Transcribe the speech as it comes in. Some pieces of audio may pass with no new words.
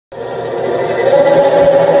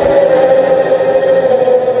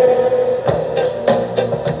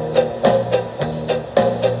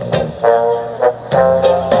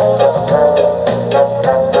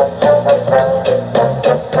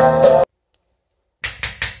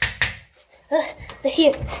they're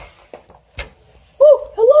here.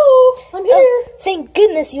 Oh, hello! I'm here. Oh, thank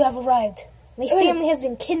goodness you have arrived. My family has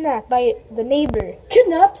been kidnapped by the neighbor.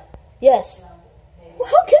 Kidnapped? Yes. Well,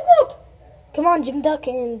 how kidnapped? Come on, Jim Duck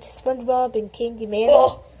and SpongeBob and King Man.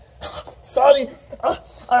 Oh, sorry.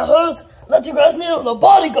 I heard that you guys needed a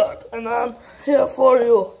bodyguard, and I'm here for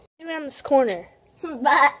you. Around this corner.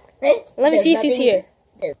 Let Let me see if he's here.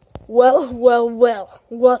 Well, well, well.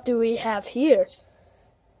 What do we have here?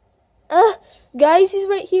 Guys, he's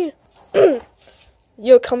right here.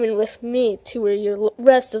 You're coming with me to where your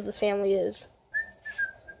rest of the family is.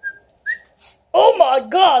 Oh my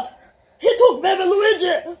God! He took baby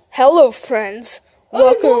Luigi! Hello, friends.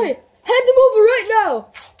 Welcome. Boy, hand him over right now.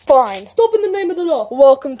 Fine. Stop in the name of the law.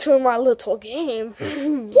 Welcome to my little game.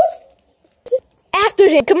 After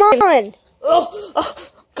him, come on.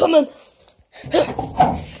 Come in.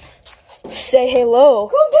 Say hello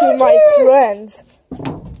Come to my here. friends.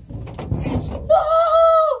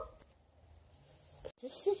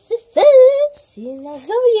 See, now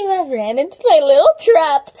some of you have ran into my little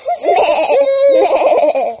trap.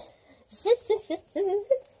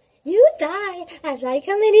 You die as I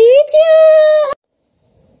come and eat you.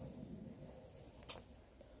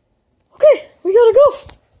 Okay, we gotta go.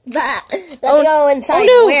 Let's go inside. Oh,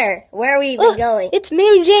 no. Where are we even going? It's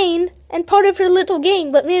Mary Jane and part of her little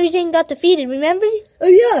gang, but Mary Jane got defeated, remember? Oh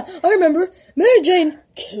yeah, I remember. Mary Jane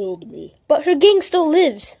killed me. But her gang still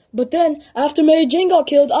lives. But then, after Mary Jane got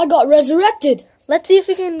killed, I got resurrected. Let's see if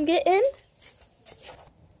we can get in.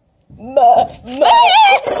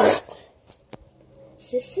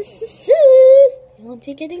 Won't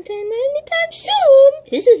be getting to end anytime soon.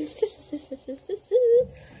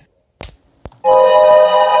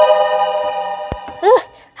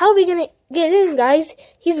 How are we gonna get in, guys?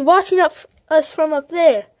 He's watching us from up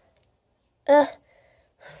there. I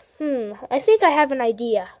think I have an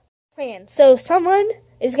idea. Plan. So someone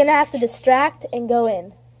is gonna have to distract and go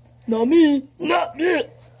in. Not me. Not me.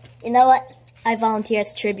 You know what? I volunteer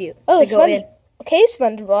as tribute Oh, to go in. Okay,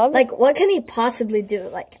 SpongeBob. Like, what can he possibly do?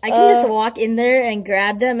 Like, I can just walk in there and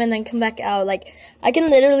grab them and then come back out. Like, I can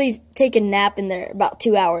literally take a nap in there about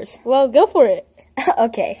 2 hours. Well, go for it.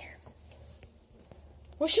 Okay.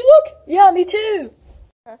 Will she look? Yeah, me too.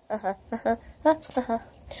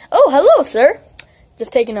 Oh, hello, sir.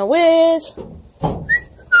 Just taking a whiz.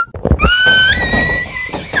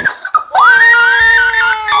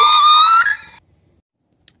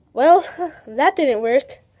 Well, that didn't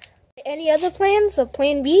work. Any other plans? A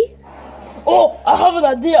plan B? Oh, I have an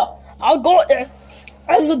idea. I'll go in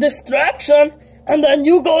as a distraction, and then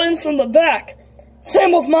you go in from the back.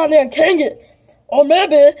 Same with Manny and Kangy. Or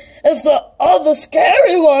maybe, if the other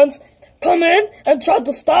scary ones come in and try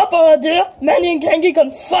to stop our idea, Manny and Kangy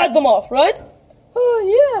can fight them off, right? Oh,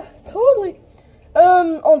 yeah, totally.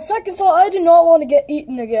 On second thought, I do not want to get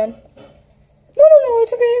eaten again. No,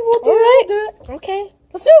 it's okay. We'll do it. We'll do it. Okay.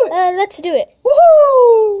 Let's do it. Let's do it.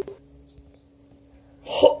 Woohoo!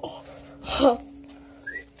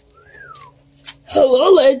 Hello,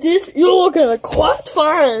 ladies. You're looking quite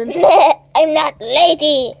fine. I'm not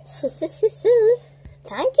lady.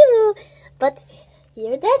 Thank you. But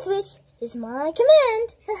your death wish is my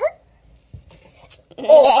command.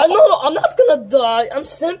 Oh, I'm not gonna die. I'm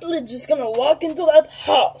simply just gonna walk into that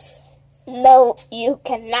house. No, you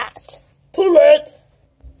cannot. Too late.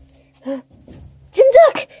 Jim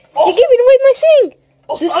Duck! You're giving away my thing!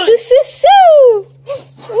 Oh, sorry.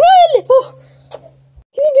 Run! Oh,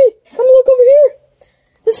 Kangy, come look over here.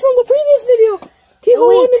 This is from the previous video.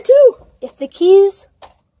 Keyhole 1 and 2. If the keys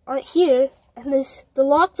aren't here, and the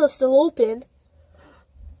locks are still open...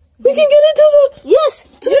 We can get into the... Yes!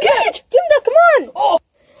 To the cage! Jim Duck, come on!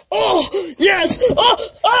 Oh, yes!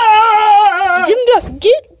 Ah! Jim Duck,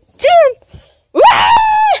 get Jim! Ah!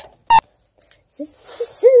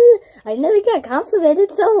 I never got complimented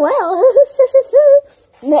so well.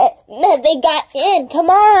 No, they got in. Come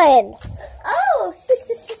on. Oh.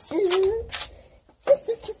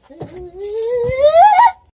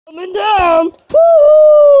 Coming down.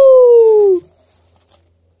 Woo!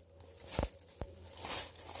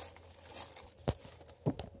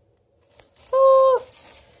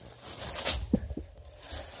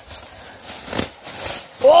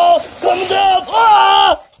 Oh, coming down.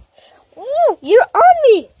 Ah! Ooh, you're on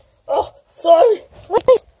me! Oh, sorry.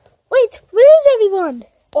 Wait, where is everyone?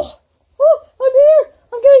 Oh, I'm here.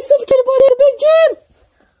 I'm getting suffocated by the big jam.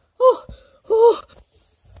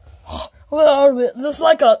 Where are we? Is this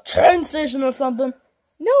like a train station or something?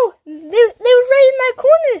 No, they were right in that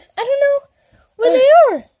corner. I don't know where they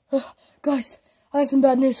are. Guys, I have some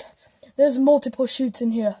bad news. There's multiple chutes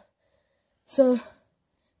in here. So,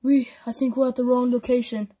 I think we're at the wrong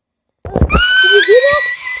location. Did you hear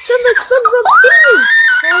sounds like SpongeBob screaming.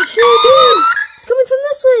 I sure do. It's coming from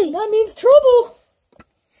this way. That means trouble.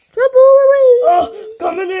 Trouble away. Oh,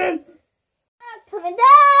 coming in. Coming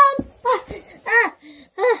down.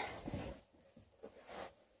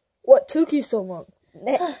 What took you so long?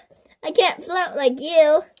 I can't float like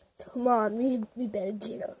you. Come on, we better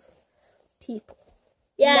get up. People.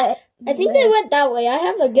 Yeah, I think they went that way. I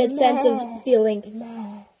have a good sense of feeling.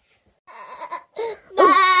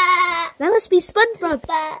 That must be SpongeBob.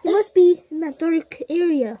 He must be in that dark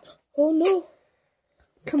area. Oh no.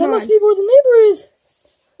 Come That on. must be where the neighbor is.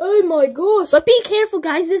 Oh my gosh. But be careful,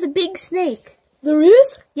 guys. There's a big snake. There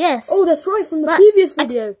is? Yes. Oh, that's right, from the But previous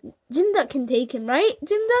video. Jim Duck can take him, right,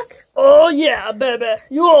 Jim Duck? Oh, yeah, baby.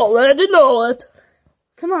 You already know it.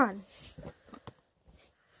 Come on.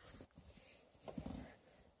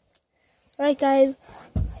 Alright, guys.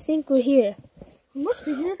 I think we're here. We must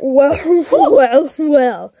be here. Well.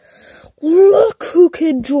 Look who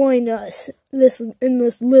could join us in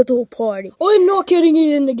this little party. I'm not getting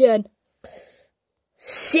eaten again.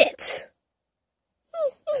 Sit.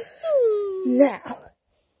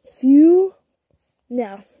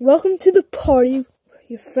 Now, welcome to the party where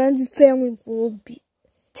your friends and family will be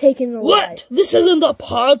taken alive. What? This isn't a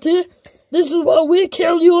party. This is where we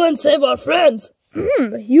kill you and save our friends.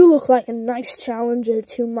 You look like a nice challenger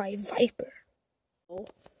to my Viper.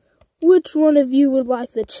 Which one of you would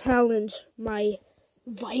like to challenge my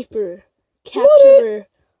Viper, capturer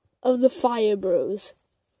of the Fire Bros?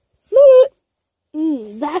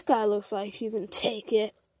 That guy looks like he can take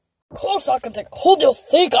it. Of course I can take it. Who do you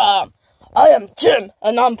think I am? I am Jim,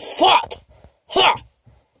 and I'm fat. Ha!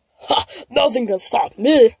 Ha! Nothing can stop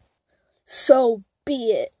me. So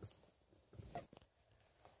be it.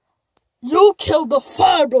 You killed the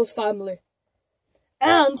Fire Bros family.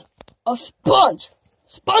 And a sponge.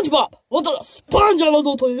 SpongeBob, what did a sponge ever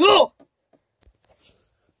do to you?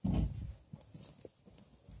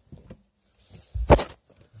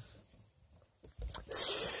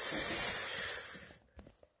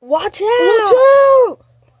 Watch out! Watch out!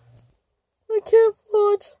 I can't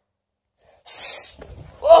watch.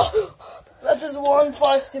 Oh, that is one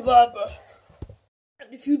feisty Viper.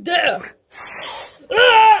 And if you dare...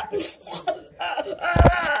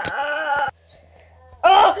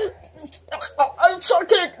 I'm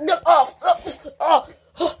choking! Get off!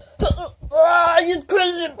 You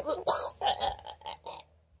crazy!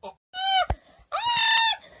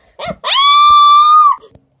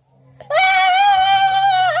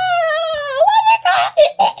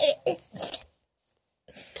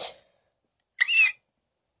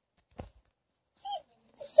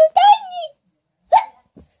 So tiny.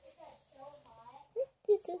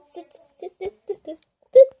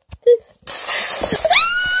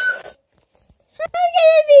 I'm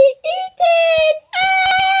gonna be eaten.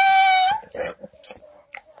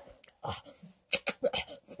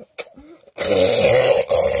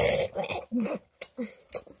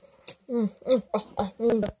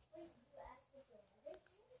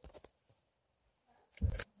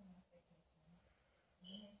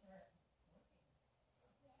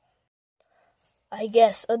 I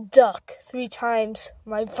guess a duck 3 times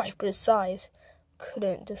my Viper's size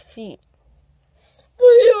couldn't defeat. But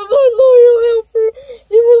he was our loyal helper.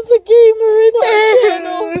 He was the gamer in our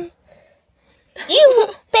channel. You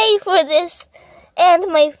pay for this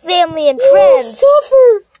and my family and You will friends.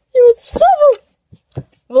 suffer. You would suffer.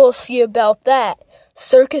 We'll see about that.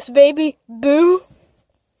 Circus baby, boo.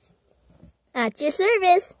 At your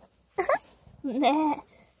service.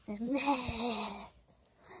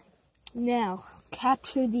 Now,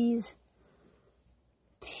 capture these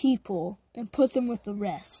people and put them with the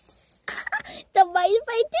rest. Don't mind if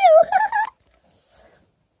I do.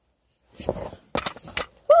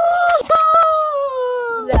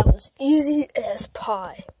 That was easy as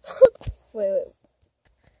pie. Wait.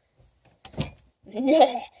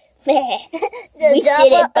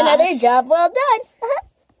 Another job well done.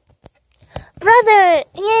 Brother,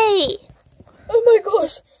 yay! Oh my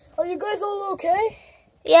gosh. Are you guys all okay?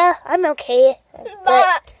 Yeah, I'm okay.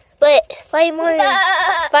 But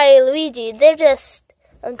by Luigi, they're just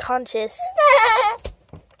unconscious.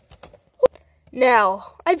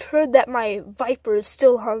 Now, I've heard that my Viper is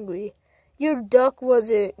still hungry. Your duck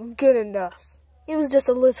wasn't good enough. It was just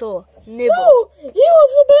a little nibble. No, he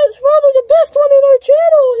was the best, probably the best one in our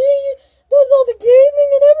channel. He does all the gaming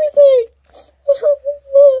and everything.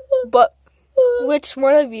 But which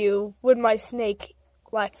one of you would my snake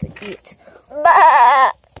like to eat?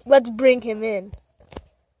 Let's bring him in.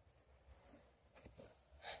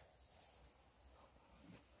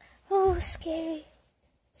 Oh, scary.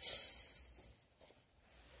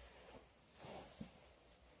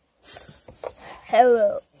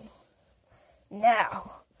 Hello.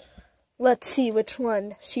 Now, let's see which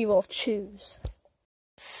one she will choose.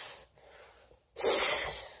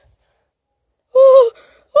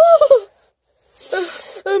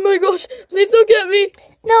 Oh my gosh, please don't get me.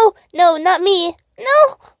 No, not me.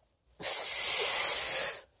 No.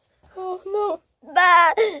 Oh no.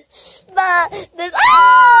 There's...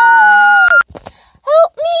 Ah!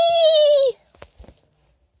 Help me!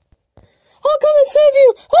 I'll come and save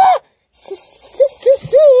you. Ah!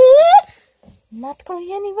 Not going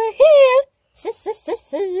anywhere here.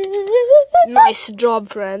 Nice job,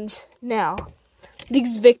 friends. Now,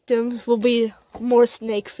 these victims will be more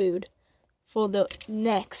snake food for the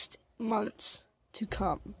next months to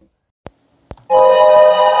come.